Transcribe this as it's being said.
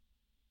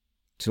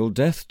Till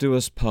Death Do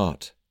Us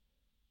Part.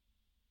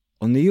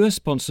 On the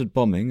US-sponsored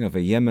bombing of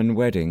a Yemen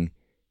wedding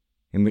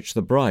in which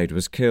the bride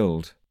was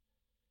killed.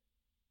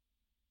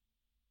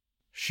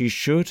 She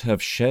should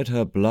have shed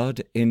her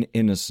blood in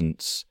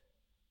innocence,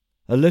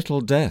 a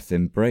little death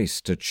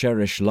embraced to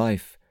cherish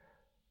life,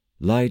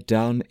 lie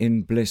down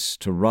in bliss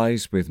to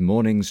rise with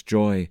morning's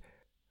joy,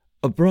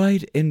 a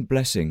bride in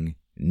blessing,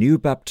 new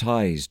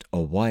baptized,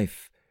 a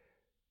wife.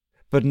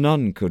 But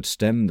none could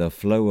stem the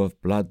flow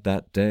of blood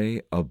that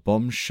day. A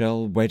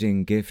bombshell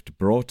wedding gift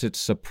brought its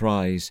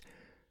surprise.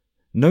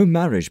 No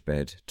marriage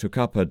bed took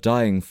up her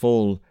dying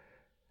fall,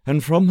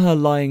 and from her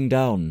lying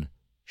down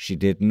she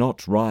did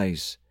not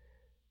rise.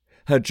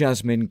 Her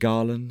jasmine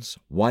garlands,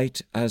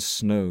 white as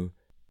snow,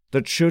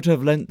 that should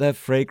have lent their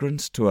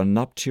fragrance to a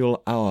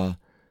nuptial hour,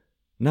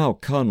 now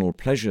carnal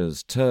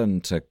pleasures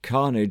turned to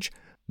carnage,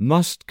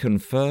 must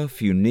confer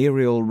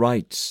funereal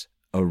rites,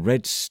 a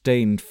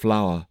red-stained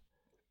flower.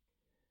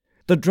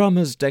 The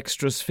drummer's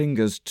dexterous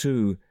fingers,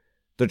 too,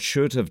 that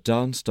should have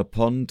danced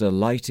upon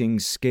delighting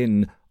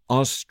skin,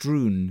 are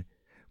strewn,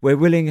 where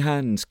willing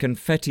hands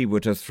confetti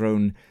would have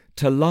thrown,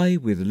 to lie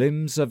with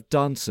limbs of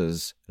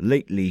dancers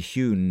lately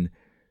hewn.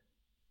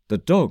 The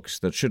dogs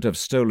that should have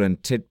stolen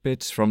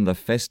tidbits from the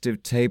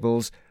festive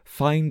tables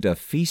find a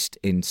feast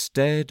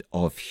instead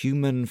of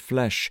human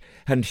flesh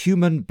and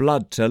human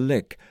blood to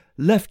lick,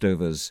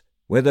 leftovers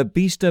where the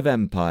beast of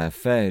empire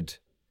fed.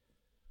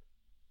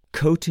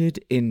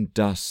 Coated in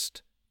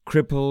dust,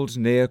 crippled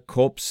near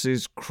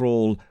corpses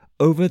crawl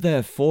over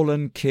their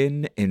fallen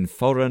kin in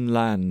foreign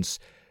lands.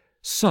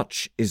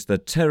 Such is the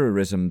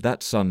terrorism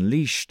that's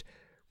unleashed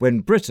when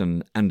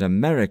Britain and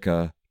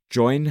America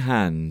join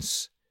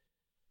hands.